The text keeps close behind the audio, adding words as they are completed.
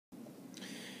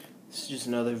This is just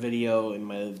another video in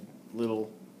my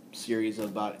little series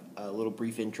about little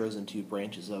brief intros into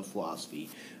branches of philosophy.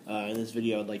 In this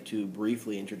video, I'd like to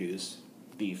briefly introduce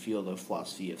the field of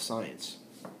philosophy of science.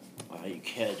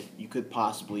 You could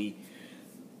possibly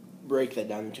break that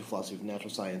down into philosophy of natural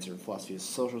science or philosophy of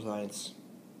social science,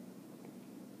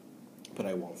 but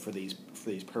I won't for these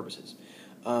purposes.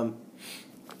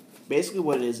 Basically,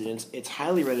 what it is, it's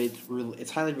highly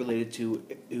related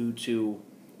to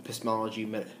epistemology,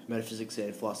 metaphysics,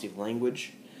 and philosophy of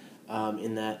language,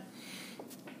 in that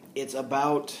it's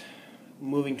about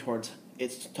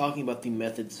it's talking about the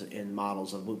methods and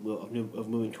models of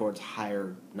moving towards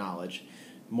higher knowledge,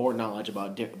 more knowledge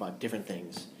about different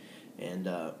things, and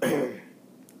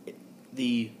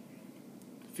the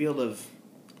field of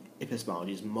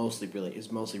epistemology is mostly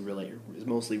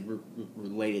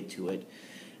related to it.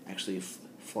 Actually,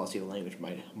 philosophy of language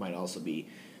might also be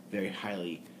very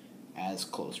highly as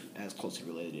closely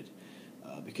related,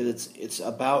 because it's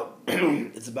about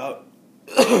it's about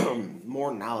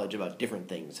more knowledge about different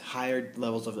things, higher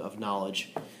levels of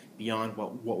knowledge beyond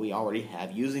what we already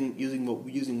have, using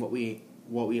what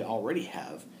we already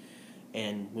have,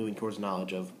 and moving towards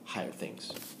knowledge of higher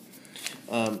things.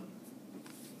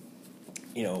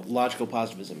 Logical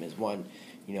positivism is one.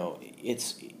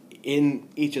 It's in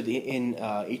each of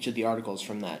the articles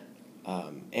from that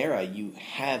era. You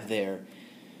have there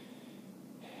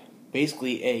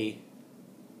basically a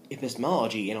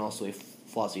epistemology and also a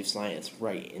philosophy of science,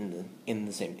 right in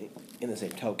the same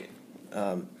token,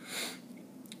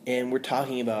 and we're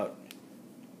talking about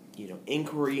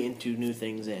inquiry into new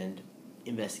things and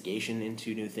investigation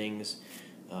into new things.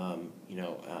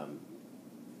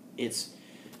 It's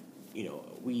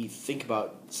we think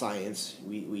about science.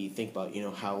 We think about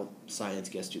how science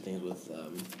gets to things with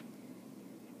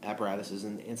apparatuses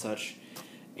and such,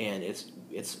 and it's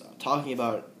talking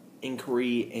about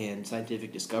inquiry and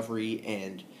scientific discovery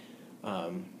and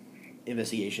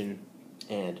investigation,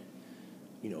 and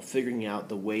figuring out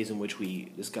the ways in which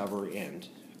we discover and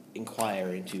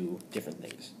inquire into different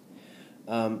things.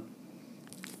 And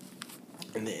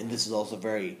this is also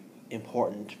very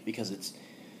important because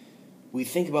we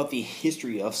think about the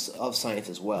history of science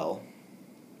as well,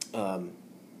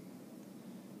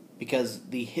 because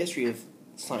the history of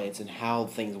science and how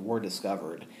things were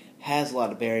discovered has a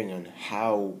lot of bearing on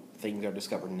how things are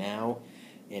discovered now,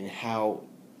 and how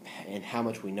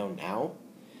much we know now.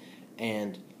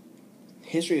 And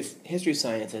history of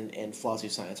science and philosophy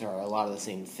of science are a lot of the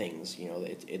same things.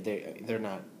 They're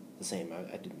not the same.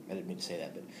 I didn't mean to say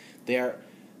that, but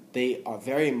they are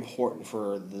very important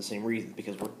for the same reason,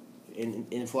 because we're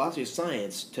in philosophy of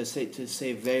science, to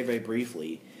say very, very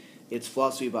briefly, it's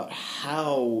philosophy about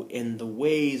how and the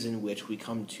ways in which we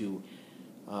come to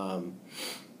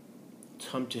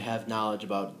have knowledge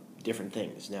about different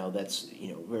things. Now that's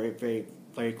very, very,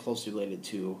 very closely related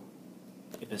to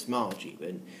epistemology,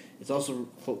 but it's also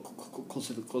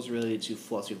closely related to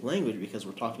philosophy of language, because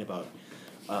we're talking about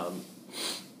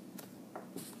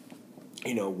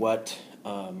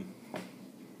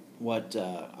what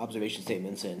observation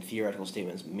statements and theoretical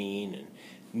statements mean, and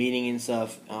meaning and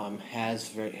stuff has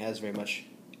very much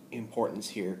importance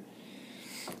here.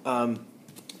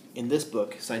 In this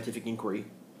book, Scientific Inquiry,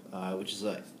 which is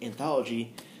an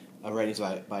anthology of writings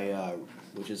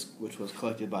which was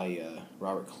collected by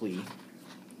Robert Klee,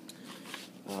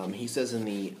 he says in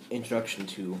the introduction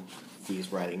to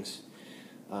these writings,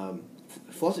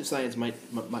 philosophy of science might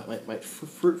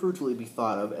fruitfully be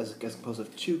thought of as composed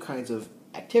of two kinds of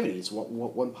activities,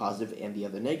 one positive and the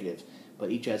other negative, but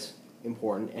each as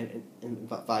important and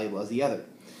valuable as the other.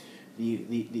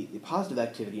 The positive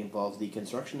activity involves the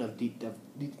construction of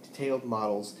detailed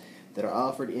models that are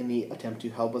offered in the attempt to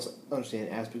help us understand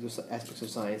aspects of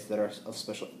science that are of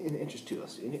special interest to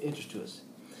us.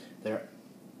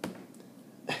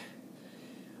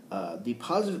 The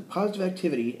positive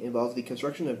activity involves the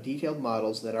construction of detailed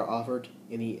models that are offered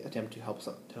in the attempt to help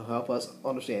us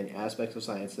understand aspects of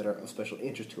science that are of special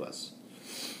interest to us.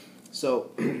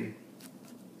 So,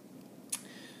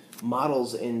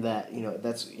 models in that I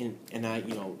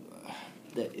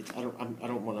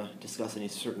don't want to discuss any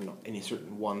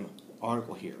certain one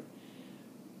article here,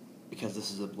 because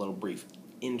this is a little brief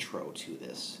intro to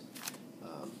this.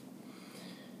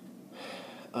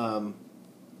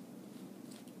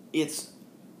 It's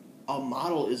a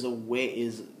model is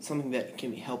something that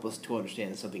can help us to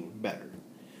understand something better,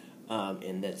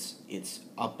 and it's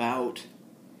about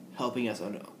helping us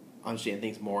understand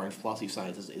things more. And philosophy of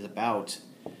science is about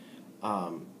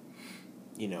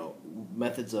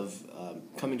methods of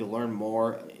coming to learn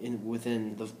more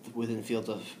within the field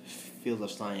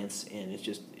of science, and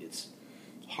it's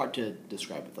hard to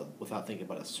describe without thinking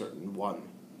about a certain one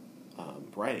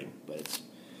writing, but it's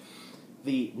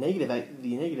the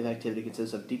negative activity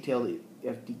consists of detailed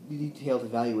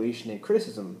evaluation and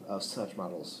criticism of such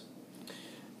models.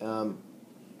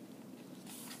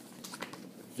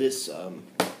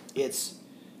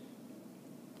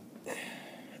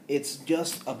 It's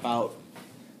just about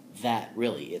that,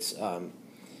 really. It's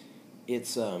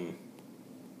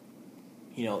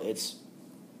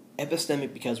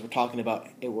epistemic because we're talking about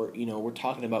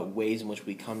ways in which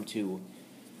we come to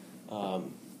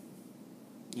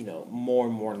more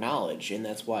and more knowledge, and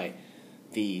that's why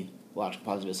the logical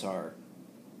positivists are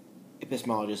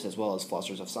epistemologists as well as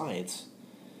philosophers of science.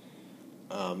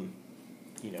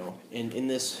 In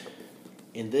this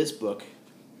book,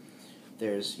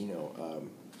 there's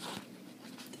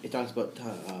it talks about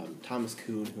Thomas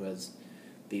Kuhn, who has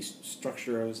the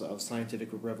Structures of Scientific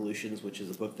Revolutions, which is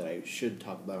a book that I should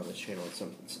talk about on this channel at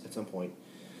some point.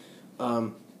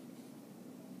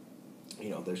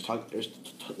 There's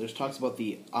talks about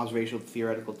the observational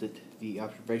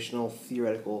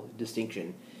theoretical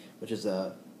distinction, which is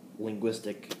a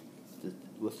linguistic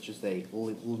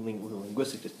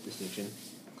distinction.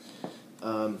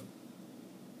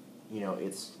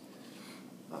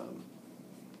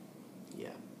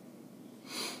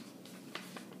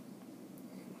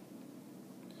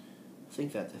 I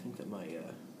think that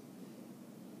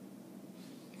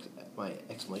my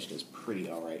explanation is pretty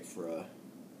all right for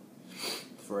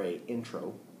a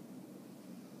intro.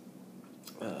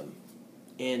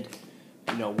 And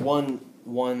one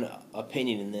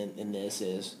opinion in this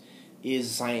is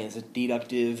science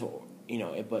deductive?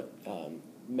 But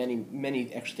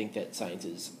many actually think that science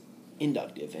is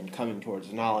inductive, and coming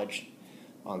towards knowledge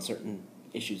on certain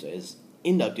issues is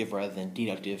inductive rather than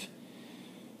deductive,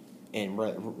 and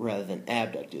rather than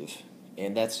abductive,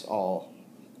 and that's all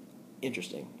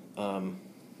interesting. And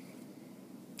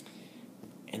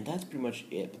that's pretty much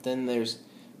it. But then there's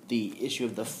the issue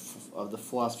of the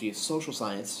philosophy of social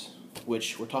science,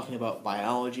 which we're talking about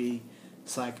biology,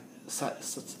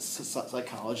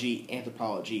 psychology,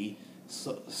 anthropology,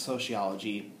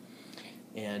 sociology,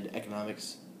 and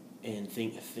economics, and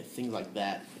things like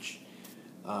that. Which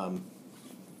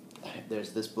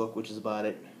there's this book which is about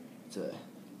it. It's a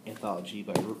anthology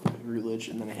by Routledge,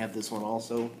 and then I have this one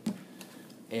also,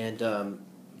 and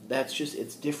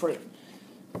it's different.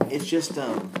 It's just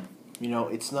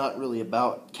it's not really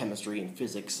about chemistry and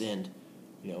physics and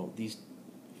these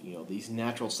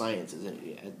natural sciences, and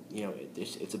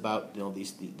it's about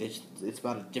it's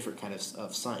about a different kind of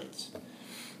science,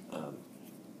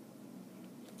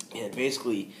 and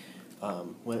basically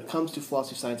when it comes to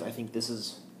philosophy of science, I think this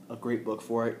is a great book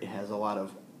for it. It has a lot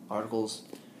of articles.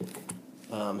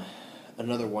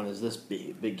 Another one is this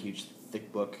big, huge,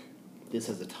 thick book. This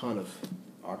has a ton of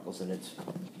articles in it.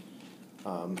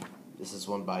 This is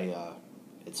one by,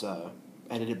 it's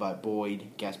edited by Boyd,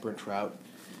 Gasper, and Trout.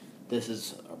 This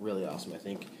is really awesome, I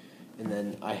think. And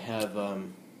then I have, I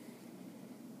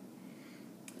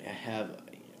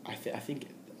think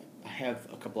I have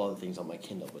a couple other things on my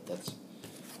Kindle, but that's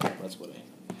what I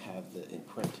have in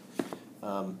print.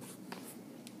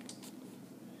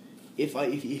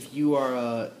 If you are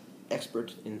an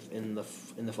expert in the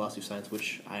philosophy of science,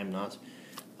 which I am not,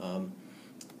 and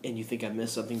you think I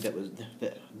missed something that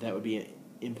would be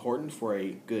important for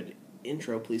a good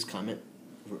intro, please comment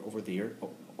over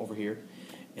here,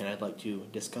 and I'd like to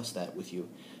discuss that with you.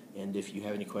 And if you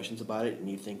have any questions about it and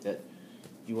you think that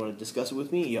you want to discuss it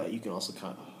with me, you can also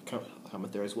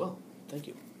comment there as well. Thank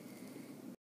you.